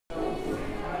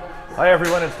Hi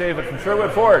everyone, it's David from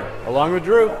Sherwood Ford. Along with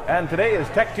Drew. And today is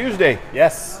Tech Tuesday.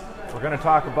 Yes. We're going to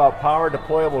talk about power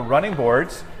deployable running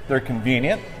boards. They're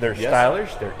convenient, they're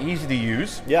stylish, they're easy to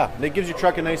use. Yeah, and it gives your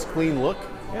truck a nice clean look.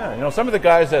 Yeah, you know, some of the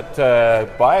guys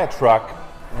that buy a truck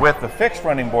with the fixed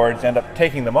running boards end up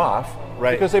taking them off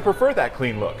because they prefer that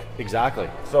clean look. Exactly.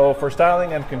 So for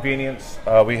styling and convenience,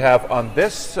 we have on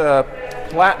this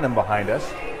Platinum behind us,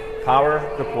 power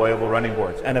deployable running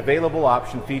boards, an available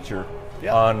option feature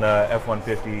on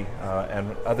F-150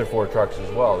 and other Ford trucks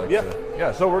as well.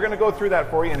 Yeah, so we're going to go through that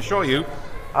for you and show you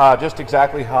just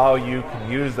exactly how you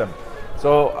can use them.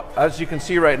 So as you can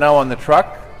see right now on the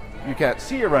truck, you can't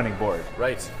see your running board.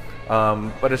 Right.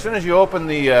 But as soon as you open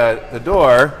the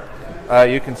door,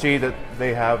 you can see that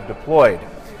they have deployed.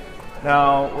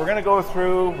 Now, we're going to go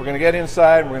through, we're going to get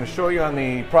inside, we're going to show you on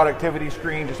the productivity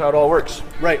screen just how it all works.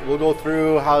 Right, we'll go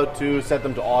through how to set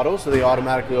them to auto so they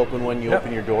automatically open when you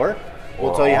open your door.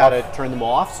 We'll tell you how to turn them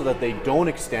off so that they don't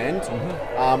extend,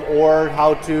 or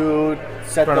how to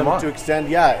set them to extend,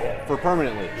 for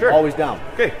permanently, always down.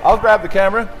 Okay, I'll grab the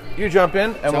camera, you jump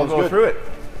in, and we'll go through it.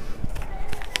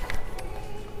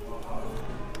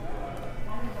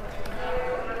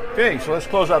 Okay, so let's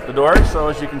close up the door. So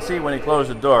as you can see, when you close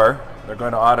the door, they're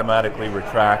going to automatically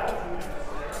retract.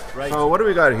 Right. So what do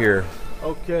we got here?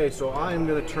 Okay, so I'm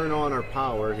going to turn on our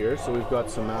power here. So we've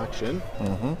got some action.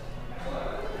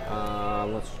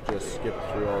 Let's just skip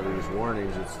through all these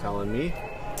warnings it's telling me.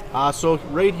 So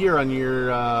right here on your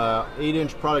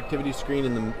 8-inch productivity screen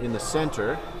in the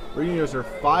center, we're going to use our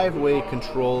 5-way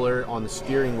controller on the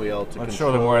steering wheel to Let's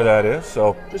show them where that is.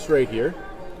 So just right here.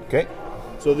 Okay.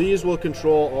 So these will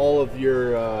control all of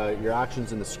your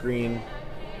actions in the screen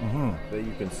that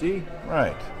you can see.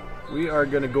 Right. We are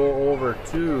going to go over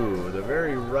to the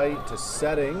very right to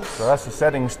settings. So that's the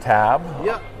settings tab.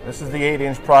 Yep. This is the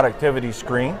 8-inch productivity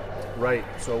screen. Right.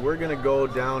 So we're going to go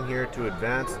down here to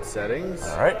advanced settings.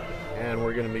 All right. And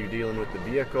we're going to be dealing with the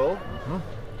vehicle.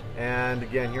 And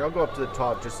again, here I'll go up to the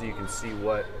top just so you can see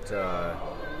what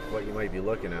you might be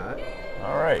looking at.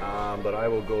 All right. But I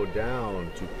will go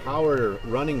down to power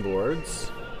running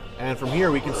boards. And from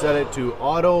here we can set it to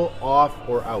auto, off,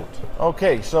 or out.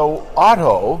 Okay, so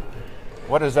auto,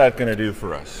 what is that going to do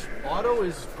for us? Auto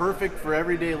is perfect for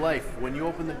everyday life. When you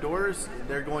open the doors,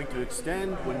 they're going to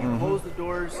extend. When you close the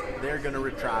doors, they're going to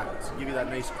retract. Give you that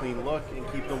nice clean look and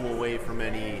keep them away from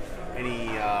any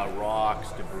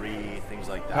rocks, debris, things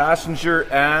like that. Passenger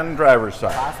and driver's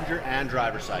side. Passenger and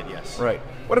driver's side, yes. Right.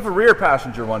 What if a rear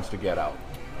passenger wants to get out?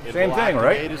 Same thing,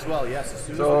 right? As well, yes. As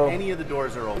soon as any of the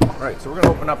doors are open. Right. So we're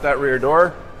going to open up that rear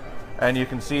door, and you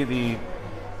can see the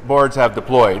boards have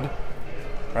deployed.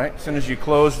 Right. As soon as you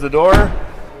close the door,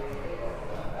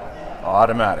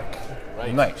 automatic.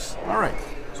 Right. Nice. All right.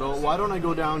 So why don't I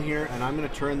go down here and I'm going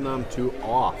to turn them to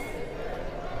off.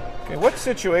 Okay. What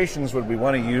situations would we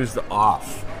want to use the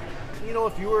off? You know,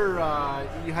 if you were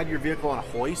you had your vehicle on a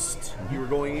hoist, you were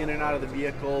going in and out of the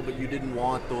vehicle, but you didn't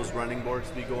want those running boards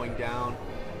to be going down.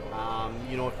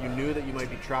 You know, if you knew that you might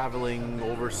be traveling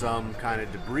over some kind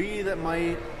of debris that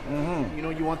might, you know,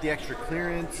 you want the extra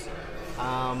clearance.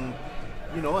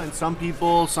 You know, and some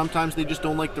people, sometimes they just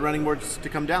don't like the running boards to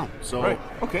come down. So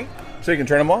okay. So you can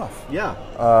turn them off. Yeah.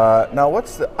 Now,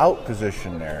 what's the out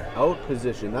position there? Out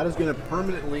position. That is going to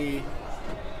permanently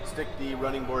stick the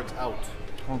running boards out.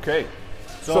 Okay.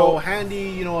 So handy,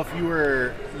 you know, if you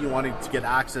wanted to get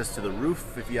access to the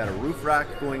roof, if you had a roof rack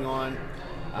going on.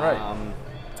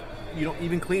 You know,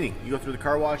 even cleaning. You go through the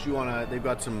car wash, they've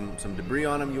got some debris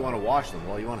on them, you want to wash them.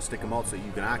 Well, you want to stick them out so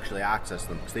you can actually access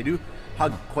them, because they do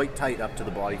hug quite tight up to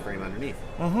the body frame underneath.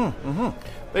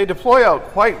 They deploy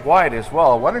out quite wide as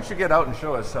well. Why don't you get out and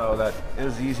show us how that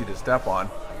is easy to step on?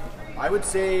 I would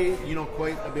say, you know,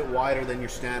 quite a bit wider than your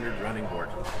standard running board.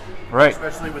 Right.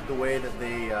 Especially with the way that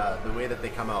they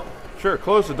come out. Sure.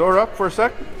 Close the door up for a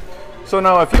sec. So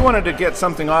now, if you wanted to get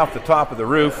something off the top of the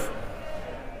roof,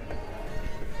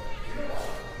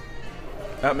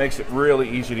 that makes it really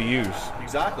easy to use.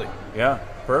 Exactly. Yeah.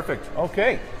 Perfect.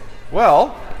 Okay.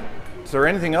 Well, is there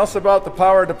anything else about the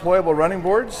power deployable running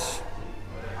boards?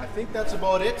 I think that's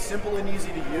about it. Simple and easy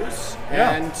to use.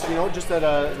 Yeah. And, you know, just at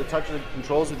the touch of the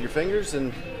controls with your fingers,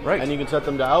 and and you can set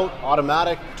them to out,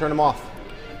 automatic, turn them off.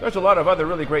 There's a lot of other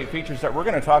really great features that we're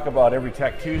going to talk about every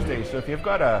Tech Tuesday. So if you've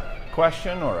got a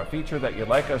question or a feature that you'd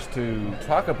like us to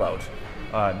talk about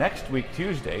next week,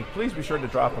 Tuesday, please be sure to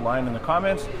drop a line in the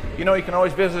comments. You know, you can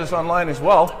always visit us online as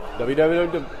well.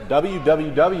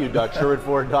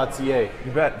 www.sherwoodford.ca.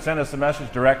 You bet. Send us a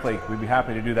message directly. We'd be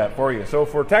happy to do that for you. So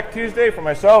for Tech Tuesday, for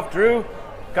myself, Drew,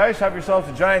 guys, have yourselves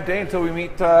a giant day until we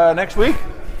meet next week.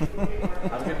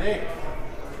 Have a good day.